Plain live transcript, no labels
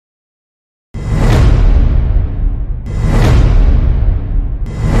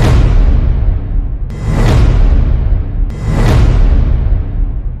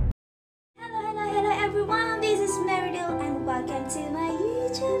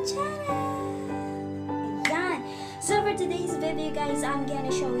for today's video guys, I'm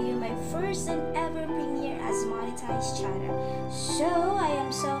gonna show you my first and ever premiere as monetized channel. So, I am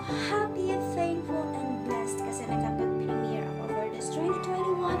so happy and thankful and blessed kasi nakapag-premiere ako for this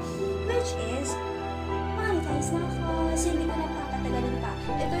 2021, which is monetized na ako. Kasi hindi ko nagpapatagalan pa.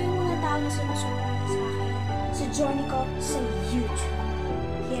 Ito yung mga tao na sumusuporta sa akin sa journey ko sa YouTube.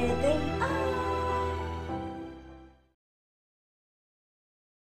 Here they are!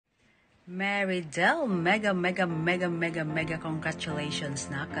 Marydel, mega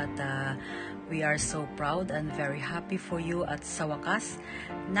congratulations nak at we are so proud and very happy for you at sa wakas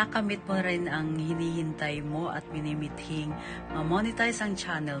nakamit mo rin ang hinihintay mo at minimithing ma-monetize ang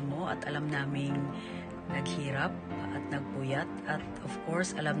channel mo at alam naming naghirap at nagpuyat at of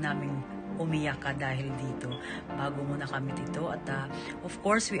course alam naming umiyak ka dahil dito bago mo nakamit ito at of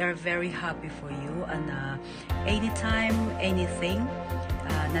course we are very happy for you and anytime, anything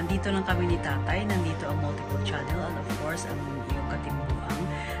nandito lang kami ni tatay, nandito ang multiple channel and of course ang iyong katimuang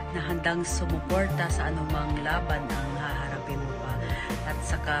na handang sumuporta sa anumang laban ang haharapin mo pa at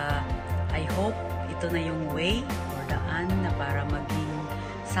saka I hope ito na yung way or daan na para maging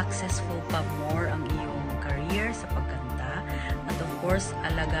successful pa more ang iyong career sa pagkanta at of course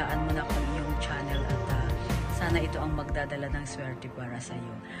alagaan mo na ang iyong channel at sana ito ang magdadala ng swerte para sa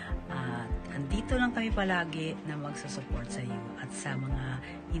iyo. Andito lang kami palagi na magsusupport sa iyo. At sa mga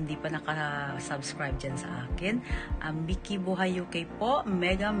hindi pa naka-subscribe dyan sa akin, Mickey Buhay UK po,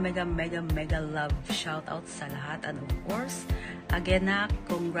 mega love shoutout sa lahat. And of course, again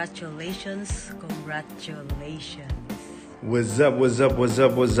congratulations. What's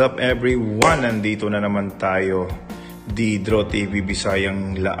up everyone? Nandito na naman tayo. Didro TV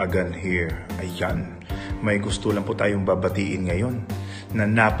Bisayang Laagan here. Ayan. May gusto lang po tayong babatiin ngayon na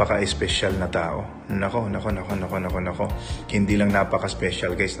napaka-special na tao. Nako. Hindi lang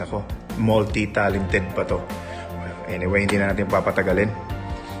napaka-special guys, nako. Multi-talented pa to. Anyway, hindi na natin papatagalin.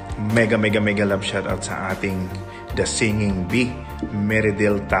 Mega love shoutout sa ating The Singing Bee,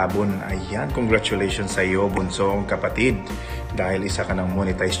 Marydel Tabon. Ayan, congratulations sa iyo, bunsong kapatid. Dahil isa ka ng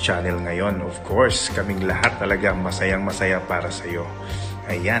monetized channel ngayon. Of course, kaming lahat talaga masayang-masaya para sa iyo.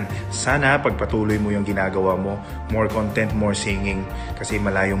 Ayan, sana pagpatuloy mo yung ginagawa mo, more content, more singing, kasi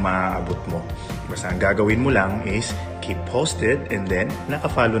malayong maaabot mo. Basta ang gagawin mo lang is keep posted and then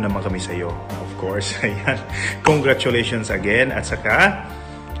naka-follow naman kami sa iyo. Of course, ayan. Congratulations again at saka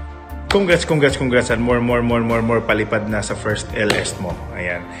congrats and more palipad na sa first LS mo.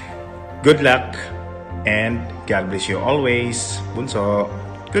 Ayan. Good luck and God bless you always. Bunso.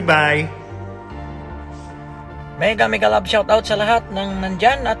 Goodbye. Mega love shoutout sa lahat ng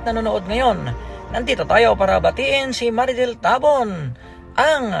nandyan at nanonood ngayon. Nandito tayo para batiin si Marydel Tabon,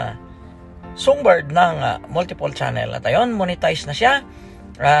 ang songbird ng multiple channel. At ayun, monetize na siya.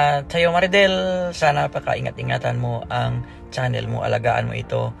 At sa'yo Marydel, sana pakaingat-ingatan mo ang channel mo, alagaan mo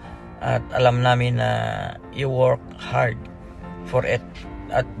ito. At alam namin na you work hard for it.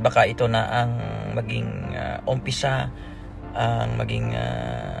 At baka ito na ang maging umpisa, ang maging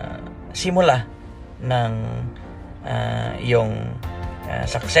simula ng iyong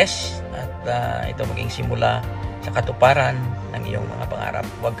success at ito maging simula sa katuparan ng iyong mga pangarap.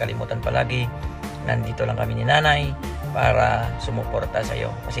 Huwag kalimutan palagi, nandito lang kami ni nanay para sumuporta sa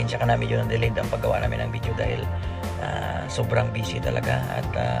iyo. Pasensya ka na, medyo na-delayed ang paggawa namin ng video dahil sobrang busy talaga at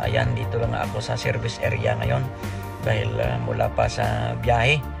ayan, dito lang ako sa service area ngayon dahil mula pa sa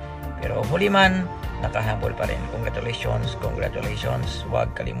biyahe, pero muli man nakahabol pa rin. Congratulations.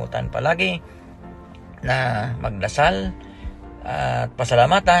 Huwag kalimutan palagi na magdasal at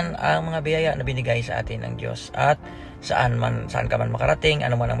pasalamatan ang mga biyaya na binigay sa atin ng Diyos. At saan ka man makarating,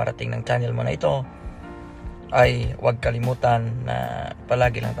 ano man ang marating ng channel mo na ito, ay huwag kalimutan na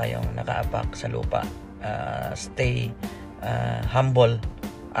palagi lang tayong nakaapak sa lupa. Stay humble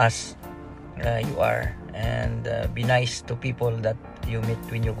as you are and be nice to people that you meet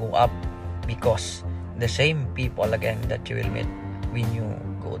when you go up, because the same people again that you will meet when you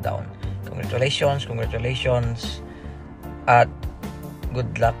go down. Congratulations at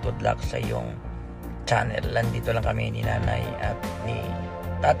good luck sa iyong channel. Nandito lang kami ni nanay at ni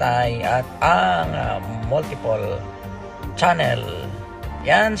tatay at ang multiple channel.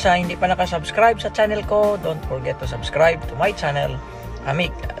 Yan, sa hindi pa nakasubscribe sa channel ko, don't forget to subscribe to my channel,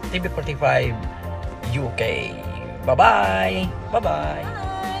 Amik TV45 UK. Bye-bye!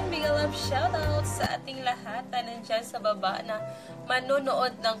 Big love shoutout sa ating lahat na nandyan sa baba na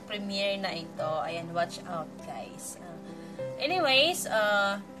manonood ng premiere na ito. Ayan, watch out guys. Anyways,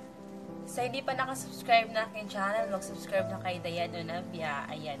 sa hindi pa nakasubscribe na aking channel, mag-subscribe na kay Dayan Navia.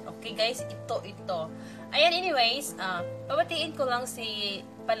 Ayan, okay guys, ito. Ayan, anyways, babatiin ko lang si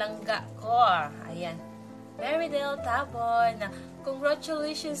palangga ko. Ayan, Marydel Tabon.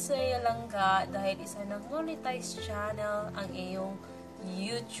 Congratulations sa iyo, Langga, dahil isa ng monetized channel ang iyong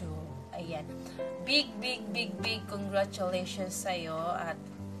YouTube. Ayan. Big congratulations sa iyo at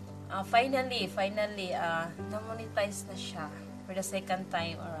finally, na-monetize na siya for the second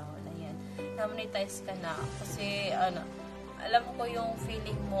time around. Ayan. Na-monetize ka na. Kasi, alam ko yung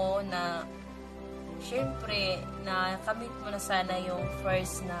feeling mo na syempre, na kamit mo na sana yung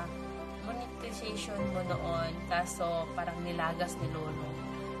first na monetization mo noon, kaso parang nilagas ni Lolo.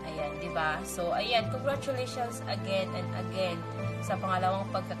 Ayan, di ba? So, ayan, congratulations again and again sa pangalawang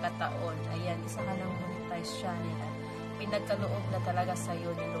pagkakataon. Ayan, isa ka ng monetized channel. Pinagkaloob na talaga sa'yo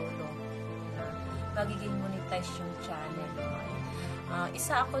ni Lolo na magiging monetized yung channel mo.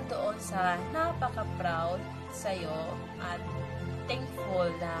 Isa ako doon sa napaka-proud sa'yo at thankful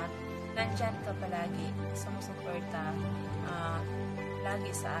na nandyan ka palagi, sumusuporta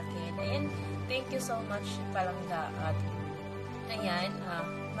lagi sa akin. Ayan, thank you so much, Palangga. At ayan,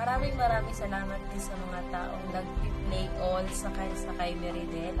 maraming salamat din sa mga taong nag-play all sa kay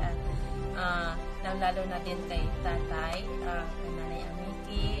Marydel at lalo na din kay Tatay, kay Nanay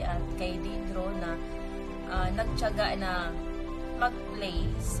Amiki at kay Didro na nagtiyaga na mag-play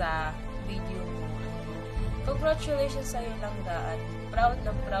sa video mo. Congratulations sa iyo, Langga, at proud na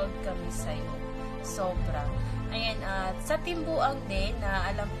proud kami sa iyo. Sobra. Ayan, at sa Timbuang din,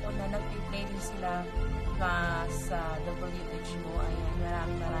 na alam ko na nag-play din sila sa WH mo. Ayan,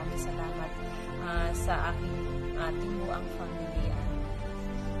 maraming salamat sa aking Timbuang family.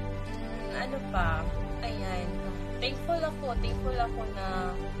 Ano pa? Ayan, thankful ako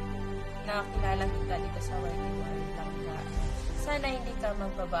na nakilala kita dito sa YT1 Langga. Sana hindi ka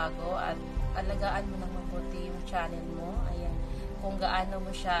magbabago at alagaan mo ng mabuti yung channel mo. Ayan, kung gaano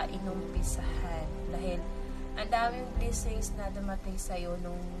mo siya inumpisahan. Dahil ang daming blessings na dumating sa'yo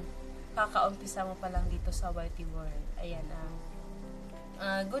nung kakaumpisa mo pa lang dito sa YT World. Ayan,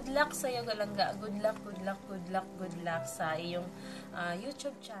 good luck sa'yo, Langga. Good luck sa iyong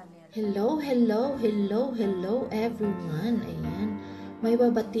YouTube channel. Hello everyone. Ayan, may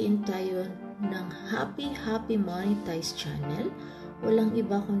babatiin tayo ng happy monetized channel. Walang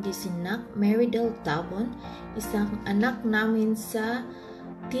iba kundi si Nak Marydel Tabon, isang anak namin sa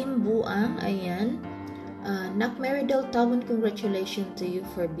Timbuang. Ayan, Nak Marydel Tabon, congratulations to you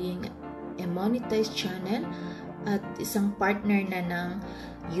for being a monetized channel at isang partner na ng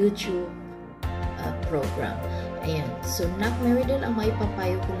YouTube program. Ayan, so Nak Marydel, ang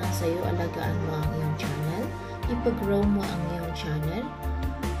maipapayo ko lang sa iyo, alagaan mo ang iyong channel, ipag-grow mo ang iyong channel,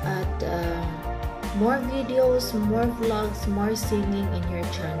 at more videos, more vlogs, more singing in your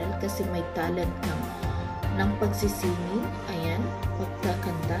channel kasi may talent kang ng pagsisinging. Ayan,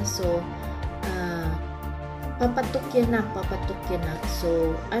 pagkakanta. So, papatok yan na.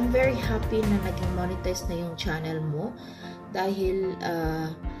 So, I'm very happy na naging monetize na yung channel mo dahil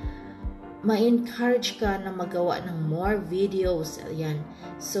ma-encourage ka na magawa ng more videos. Ayan.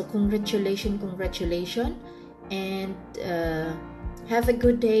 So, congratulations and have a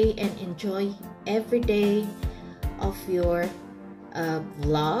good day and enjoy every day of your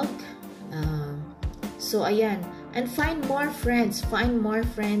vlog. So, ayan. And find more friends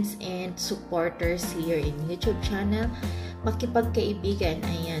and supporters here in YouTube channel. Makipagkaibigan.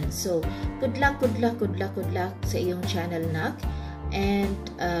 Ayan. So, good luck sa iyong channel, Nak. And,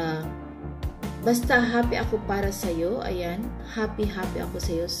 basta happy ako para sa'yo. Ayan. Happy ako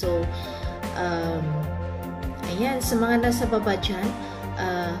sa'yo. So, ayan. Sa mga nasa baba dyan,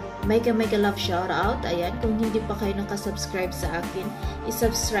 mega love shout out. Ayan, kung hindi pa kayo nakasubscribe sa akin,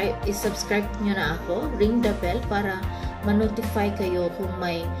 isubscribe nyo na ako, ring the bell para ma-notify kayo kung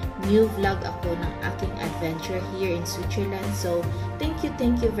may new vlog ako ng aking adventure here in Switzerland. So, thank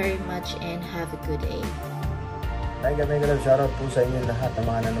you very much and have a good day. Mega love shout out po sa inyo lahat ng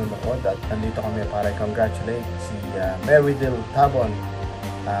mga nanonood at nandito kami para congratulate si Marydel Tabon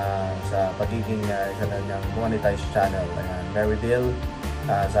sa pagiging isa na niyang monetized channel. Ayan, Marydel,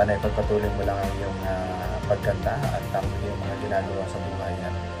 sana ipagpatuloy mo lang ang iyong pagkanta at ang iyong mga ginagawa sa buhay.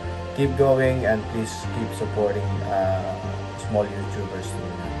 Keep going and please keep supporting small YouTubers too.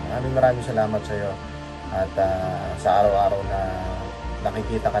 Maraming salamat sa iyo at sa araw-araw na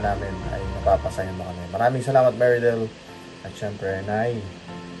nakikita ka namin ay napapasaya mo kami. Maraming salamat, Marydel, at syempre, Nay.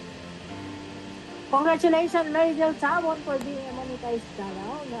 Congratulations, Marydel Tabon, for being a monetized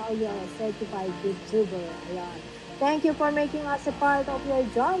channel. Now you're a certified YouTuber. Ayan. Thank you for making us a part of your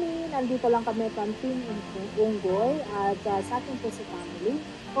journey. Nandito lang kami from Team Unggoy at sa ating po sa family.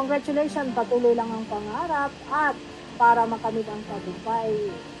 Congratulations, patuloy lang ang pangarap at para makamit ang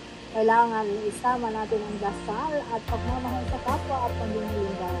tagumpay, kailangan isama natin ang dasal at pagmamahal sa kapwa at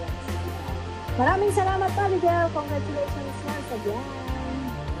pagmamahaling bawat. Maraming salamat, Maridel. Congratulations once again.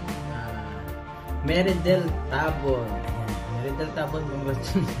 Meridel Tabon. Meridel Tabon,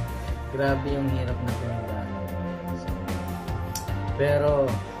 congratulations. Grabe yung hirap na pinagdaanan. Pero,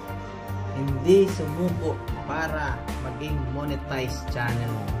 hindi sumuko para maging monetized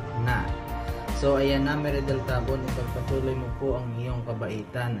channel na. So, ayan na, Meridel Tabon, ipagpatuloy mo po ang iyong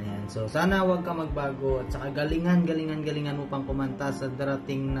kabaitan. Ayan. So, sana huwag ka magbago at saka galingan mo pang kumanta sa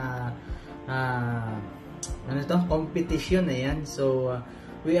darating na competition. Ayan. So,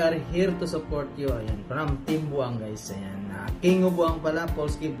 we are here to support you. Ayan, from Team Buang, guys. Ayan. King of Buang pala,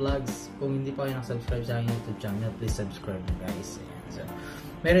 Polski Vlogs. Kung hindi pa kayo nakasubscribe sa aking YouTube channel, please subscribe, guys. Ayan. So,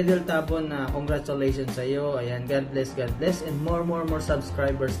 Meridel Tabon, congratulations sa iyo. Ayan, God bless, and more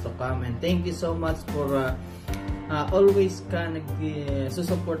subscribers to come. And thank you so much for always ka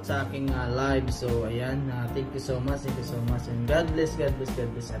nag-support sa aking live. So, ayan, thank you so much, and God bless, at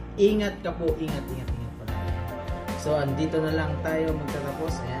ingat ka po, ingat po. So, andito na lang tayo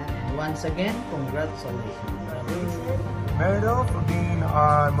magtatapos. Ayan, and once again, congratulations. Meridel for being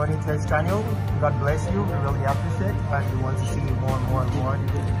on Monetized channel. God bless you. We really appreciate it. And we want to see you more and more.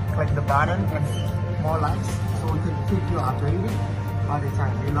 Click the button and more likes so we can keep you updated all the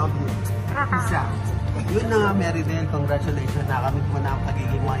time. We love you. Peace out. Yun na nga, Meridel. Congratulations. Nakamit mo na ang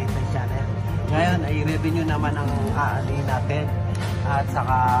pagiging Monetized channel. Ngayon ay revenue naman ang aalihin natin. At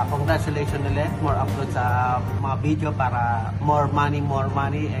saka congratulations ulit. More upload sa mga video para more money.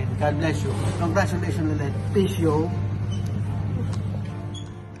 And God bless you. Congratulations ulit. Peace you.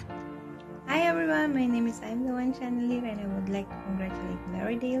 Hi everyone, my name is I'm the One Channeler, and I would like to congratulate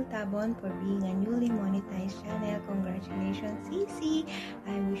Meridel Tabon for being a newly monetized channel. Congratulations, Cici!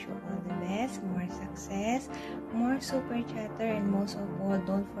 I wish you all the best, more success, more super chatter, and most of all,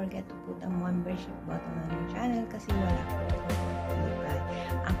 don't forget to put a membership button on your channel kasi wala ko pilipan.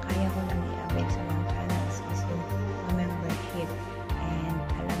 Ang kaya ko lang i-update sa mga channels is yung membership, and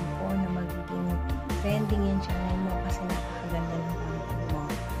alam ko na magiging trending yung channel mo kasi napakaganda ng content mo.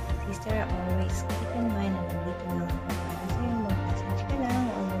 Sister, always keep in mind na nandito lang ako para sa'yo. Mag-message ka lang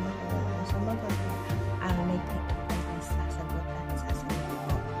o matagal ako sumagot. I'll make it na sasagot at sasagot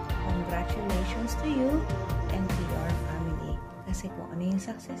ko. Congratulations to you and to your family. Kasi kung ano yung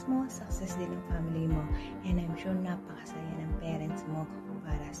success mo, success din ang family mo. And I'm sure napakasaya ng parents mo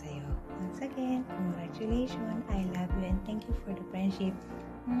para sa'yo. Once again, congratulations. I love you and thank you for the friendship.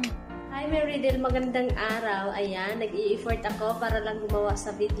 Hi Meridel, magandang araw. Ayan, nag-i-effort ako para lang gumawa sa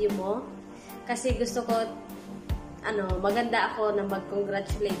video mo. Kasi gusto ko, maganda ako na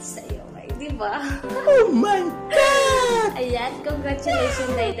mag-congratulate sa iyo. Di ba? Oh my God! Ayan,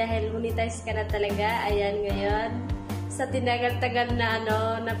 congratulations dahil monetize ka na talaga. Ayan, ngayon, sa tinagal-tagal na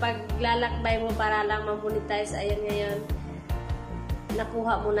na paglalakbay mo para lang ma-monetize, ayan ngayon,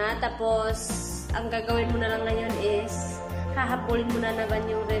 nakuha mo na. Tapos, ang gagawin mo na lang ngayon is, hahabulin mo na naman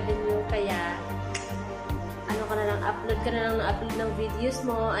yung revenue, kaya upload ka na lang ng videos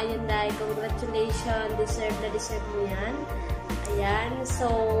mo. Ayun dahil, congratulations, deserve mo yan. Ayan,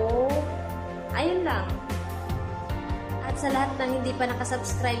 so ayun lang. At sa lahat ng hindi pa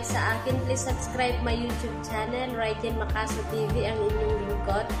nakasubscribe sa akin, please subscribe my YouTube channel, Raiden Macaso TV, ang inyong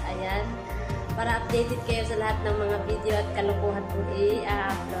lingkod. Ayan, para updated kayo sa lahat ng mga video at kalokohan kong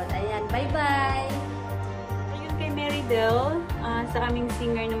i-upload. Ayan, bye-bye! Kay Meridel, sa aming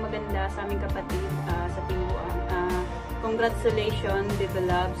singer na maganda, sa aming kapatid sa Team Buang. Congratulations, Diva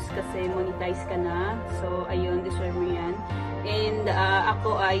Loves, kasi monetize ka na. So, ayun, deserve mo yan. And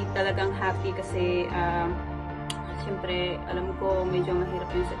ako ay talagang happy kasi siyempre, alam ko medyo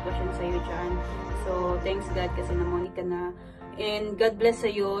mahirap yung sitwasyon sa'yo dyan. So, thanks God kasi na-money ka na. And God bless sa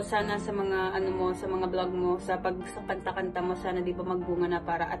iyo. Sana sa mga sa mga vlog mo, sa pagkanta-kanta mo, sana di ba magbunga na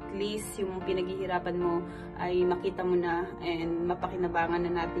para at least yung pinaghihirapan mo ay makita mo na and mapakinabangan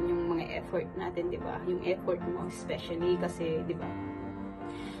na natin yung mga effort natin, di ba? Yung effort mo especially kasi, di ba?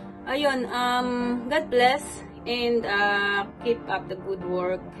 Ayun, God bless and keep up the good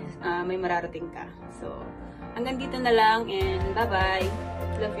work. May mararating ka. So, hanggang dito na lang and bye-bye.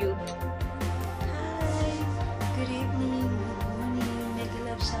 Love you. Hi! Good evening.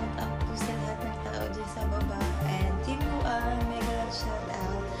 Shout out po sa lahat ng tao dyan sa baba, and Team Buang, mega love shout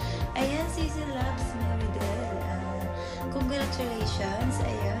out. Ayan, Cici Loves Meridel, congratulations.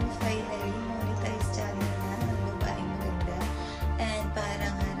 Ayan, finally monetize channel na ng babaeng maganda, and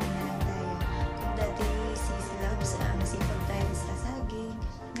parang harap na lang tayo. Kung dati Cici Loves, masipag tayo sa saging,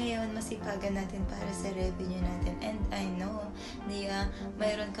 ngayon masipagan natin para sa revenue natin, and I know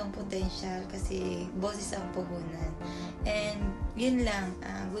mayroon kang potential kasi boses ang puhunan. And yun lang,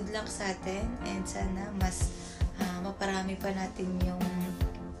 good luck sa atin, and sana mas maparami pa natin yung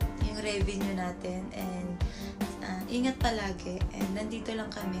revenue natin. And ingat palagi. And nandito lang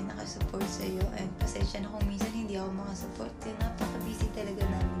kami, nakasupport sa iyo. And pasensya na kung minsan hindi ako makasupport. Napaka-busy talaga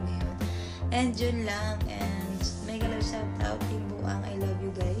namin ngayon. And yun lang. And mega love shout out Team Buang. I love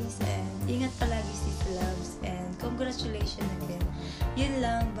you guys. And ingat palagi sis loves. And congratulations again. Yun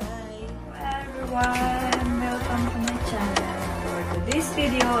lang. Bye. Everyone, welcome to my channel. For today's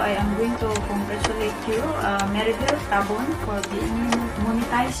video, I am going to congratulate you, Meridel Tabon, for being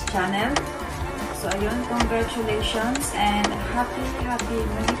monetized channel. So ayun, congratulations and happy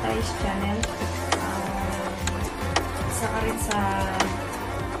monetized channel. Isa ka rin sa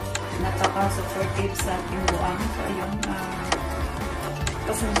napaka-supportive sa Team Buang. So ayun,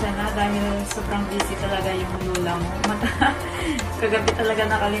 pasensya na dahil sobrang busy talaga yung lula mo. Kagabi talaga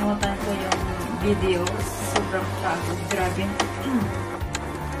nakalimutan ko yung video. Sobrang pagod. Grabe.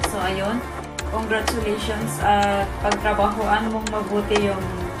 So, ayun. Congratulations at pagtrabahoan mong mabuti yung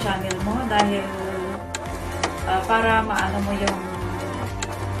channel mo dahil para maano mo yung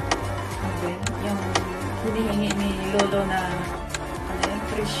hinihingi ni Lolo na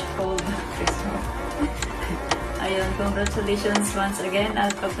threshold. Ayun, congratulations once again at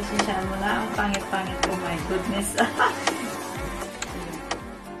pagpasensyahan mo na ang pangit-pangit ko. My goodness.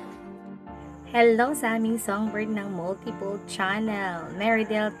 Hello sa aming songbird ng multiple channel,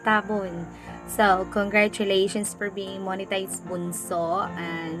 Meridel Tabon. So, congratulations for being monetized bunso.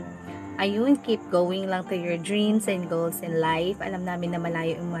 And ayun, keep going lang to your dreams and goals in life. Alam namin na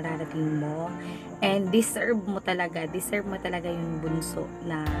malayo yung mararating mo. And deserve mo talaga yung bunso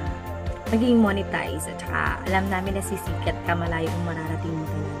na maging monetize. At saka, alam namin na sisikat ka, malayo yung mararating mo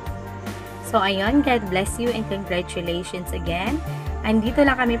talaga. So, ayun, God bless you and congratulations again. Andito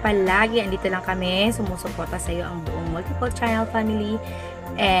lang kami palagi, andito lang kami, sumusuporta sa iyo ang buong multiple channel family.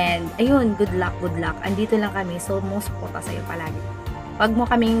 And, ayun, good luck. Andito lang kami, sumusuporta sa iyo palagi. Huwag mo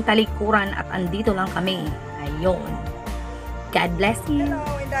kaming talikuran at andito lang kami. Ayun. God bless you.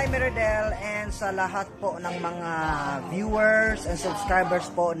 Hello, Inday Meridel, and sa lahat po ng mga viewers and subscribers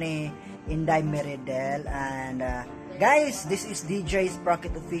po ni Inday Meridel. And, guys, this is DJ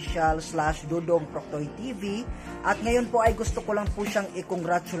Sprocket Official / Dudong Proctoy TV. At ngayon po ay gusto ko lang po siyang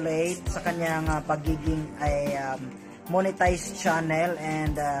i-congratulate sa kanyang pagiging monetized channel.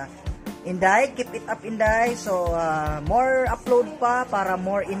 And Inday, keep it up Inday. So more upload pa para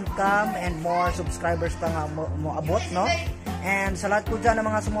more income and more subscribers pa nga mo abot, no? And sa lahat po dyan ng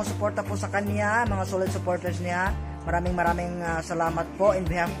mga sumusuporta po sa kanya, mga solid supporters niya, maraming salamat po in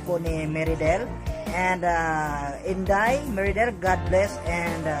behalf po ni Meridel. And Inday, Meridel, God bless.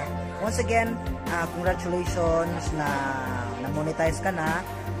 And once again, congratulations na monetize ka na.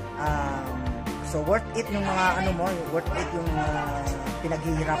 So worth it yung mga worth it yung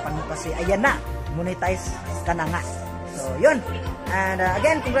pinaghihirapan mo kasi ayan na, monetize ka na nga. So yun. And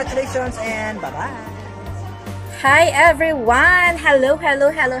again, congratulations and bye-bye. Hi everyone! Hello!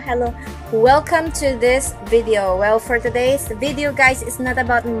 Welcome to this video. Well, for today's video guys, is not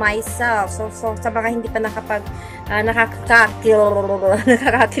about myself. So sa mga hindi pa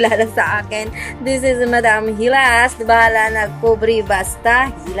nakakakilala sa akin, this is Madam Hilas. Bahala nagkubri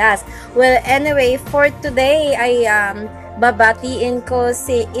basta Hilas. Well, anyway, for today, ay babatiin ko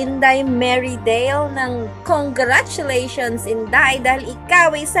si Inday Meridel ng congratulations Inday dahil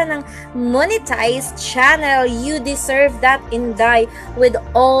ikaw ay isa ng monetized channel. You deserve that Inday, with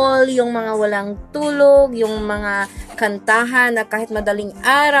all yung mga walang tulog, yung mga kantahan na kahit madaling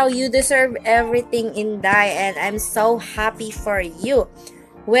araw, you deserve everything Inday, and I'm so happy for you.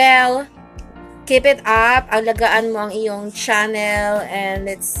 Well, keep it up, alagaan mo ang iyong channel, and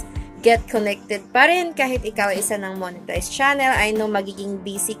let's get connected pa rin kahit ikaw isa ng monetized channel. I know magiging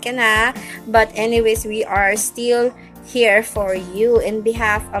busy ka na, but anyways, we are still here for you in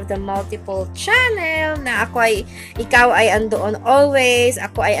behalf of the multiple channel na ikaw ay andoon always,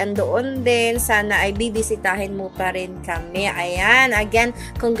 ako ay andoon din. Sana ay bibisitahin mo pa rin kami. Ayan, again,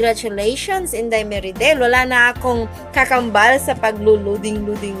 congratulations Inday Meridel. Wala na akong kakambal sa pagluluding.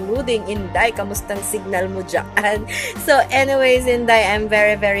 Inday, kamustang signal mo dyan? So anyways, Inday, I'm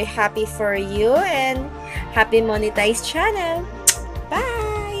very happy for you and happy monetized channel.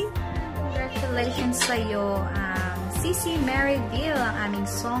 Bye! Congratulations sa'yo, Sisi Meridel, ang aming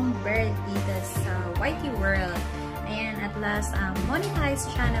songbird dito sa Whitey World. Ayan, at last,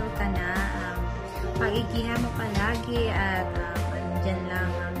 monetized channel ka na. Pagigihan mo ka lagi at andyan lang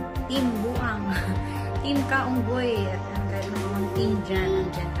ang Team Buang, Team Kaunggoy, at ang ganoong team dyan,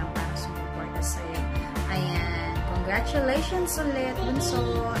 andyan lang para sumuporta sa'yo. Ayan, congratulations ulit,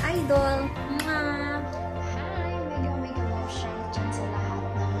 Bunso Idol! Mwah! Mega love shout dyan sa lahat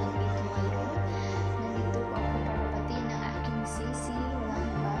ng nandito ngayon. Nandito po ako para batiin ng aking sisi. Walang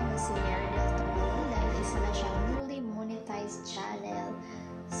iba na si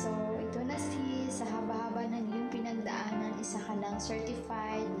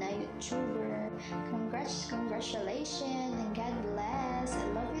certified na YouTuber. Congratulations and God bless. I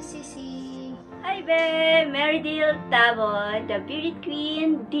love you, Sisi. Hi, babe! Meridel Tabon, the Beauty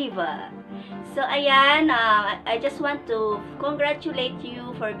Queen Diva. So, ayan, I just want to congratulate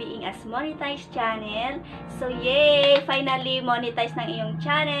you for being a monetized channel. So, yay! Finally, monetize ng iyong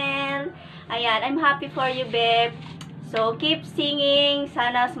channel. Ayan, I'm happy for you, babe. So, keep singing.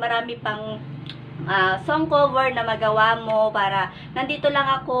 Sana marami pang song cover na magawa mo para nandito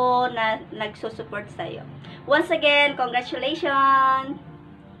lang ako na nagsusupport sa'yo. Once again, congratulations!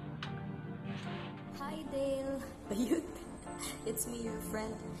 Hi, Dale! It's me, your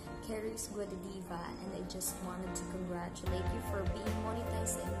friend, Caris Guadadiva, and I just wanted to congratulate you for being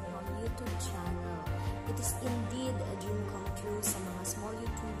monetized in your YouTube channel. It is indeed a dream come true sa mga small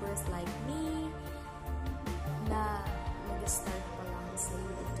YouTubers like me na nag-start pa lang sa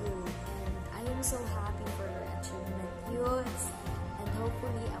YouTube. And I am so happy for your achievement, youths, and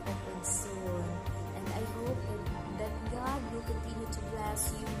hopefully above soon. And I hope that God will continue to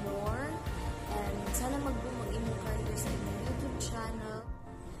bless you more. And sana mag-boom ang career sa inyong YouTube channel.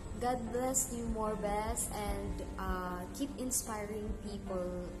 God bless you more, best, and keep inspiring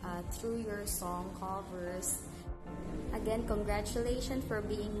people through your song covers. Again, congratulations for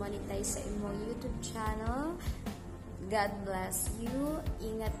being monetized sa inyong YouTube channel. God bless you.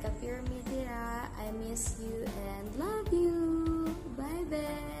 Ingat ka, Pyramidira. I miss you and love you. Bye,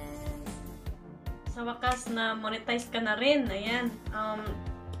 best. Sa wakas na monetize ka na rin. Ayan.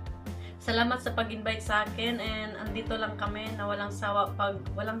 Salamat sa pag-invite sa akin, and andito lang kami na walang sawa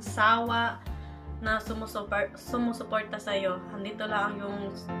na sumusuporta sa iyo. Andito lang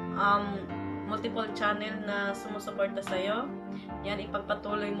yung multiple channel na sumusuporta sa iyo. Yan,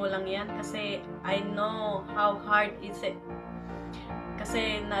 ipagpatuloy mo lang yan kasi I know how hard is it.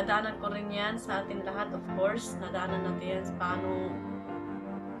 Kasi nadaanan ko rin yan sa atin lahat, of course. Nadaanan natin yan sa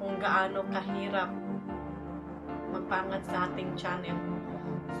kung gaano kahirap magpangat sa ating channel.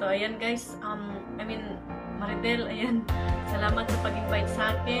 So, ayan guys, Meridel, ayan, salamat sa pag-invite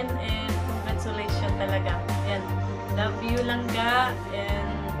sa akin, and congratulations talaga. Ayan, love you lang ga,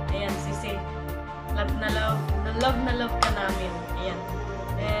 and ayan, Sisi, love na love ka namin. Ayan,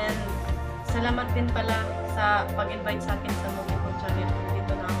 and salamat din pala sa pag-invite sa akin sa multiple channel.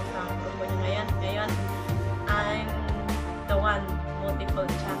 Dito na ako sa grupo niyo ngayon. Ngayon, I'm the one multiple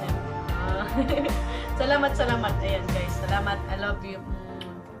channel. Salamat. Ayan guys, salamat, I love you.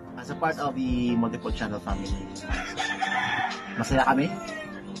 As a part of the multiple channel family, masaya kami.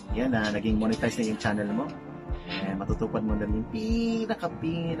 Yan na naging monetize na yung channel mo. Matutupad mo na yung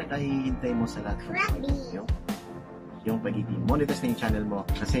pinakahihintay mo sa lahat. Yung pagiging monetize na yung channel mo.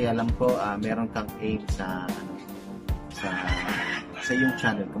 Kasi alam ko meron kang aim sa yung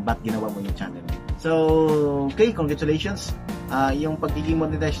channel, kung bakit ginawa mo yung channel. So, okay, congratulations. Yung pagiging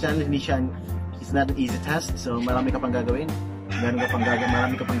monetize channel, it's not an easy task. So, marami ka pang gagawin. Marami ka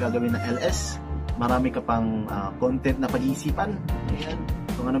pang gagawin na LS, marami ka pang content na pag-iisipan. Ayan.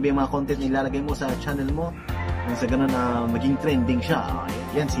 Kung ano ba yung mga content na ilalagay mo sa channel mo, nang sa ganun na maging trending siya.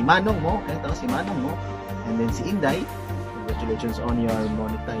 Ayan, si Manong mo, si Manong mo, and then si Inday. Congratulations on your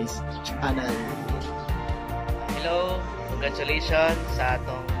monetized channel. Hello, congratulations sa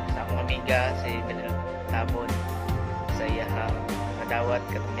akong amiga si Meridel Tabon sa iyang kadawat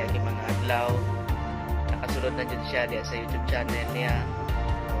katong mga adlaw. Nakasulod na dyan siya sa YouTube channel niya.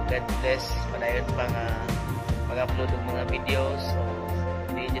 God bless. Padayon pa nga mag-upload ng mga videos. So,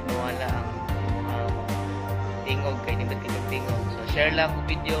 hindi dyan mawala ang tingog kay nimbat kitong tingog. So, share lang ang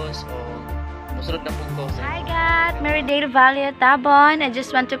videos o musulod na po ko. Hi God, Meridel Valia Tabon. I just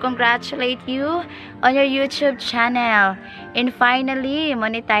want to congratulate you on your YouTube channel. And finally,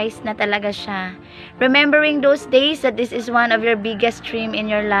 monetize na talaga siya. Remembering those days that this is one of your biggest dream in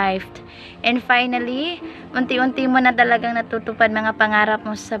your life. And finally, unti-unti mo na talagang natutupad mga pangarap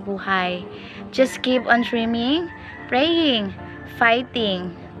mo sa buhay. Just keep on dreaming, praying, fighting.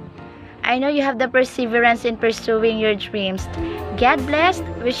 I know you have the perseverance in pursuing your dreams. God bless,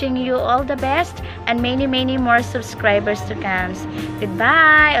 wishing you all the best and many more subscribers to come.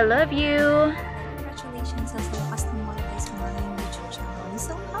 Goodbye, I love you. Congratulations sa wakas ng monetize mo na yung YouTube channel. I'm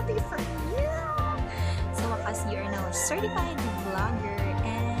so happy for you. Sa wakas, you are now a certified vlogger.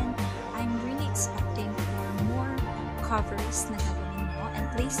 Expecting for more covers na gagawin mo, and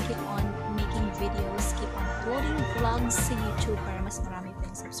please keep on making videos, keep on uploading vlogs sa YouTube para mas marami pa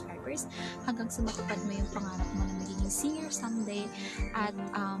yung subscribers hanggang sa matupad mo yung pangarap mo na magiging singer someday at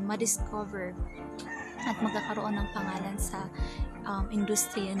ma-discover at magkakaroon ng pangalan sa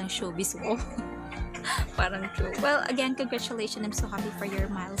industriya ng showbiz. Wow. Parang true. Well, again, congratulations. I'm so happy for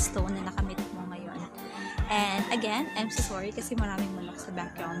your milestone na nakamit mo ngayon. And again, I'm so sorry kasi maraming manok sa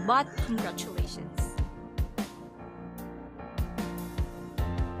background. But congratulations!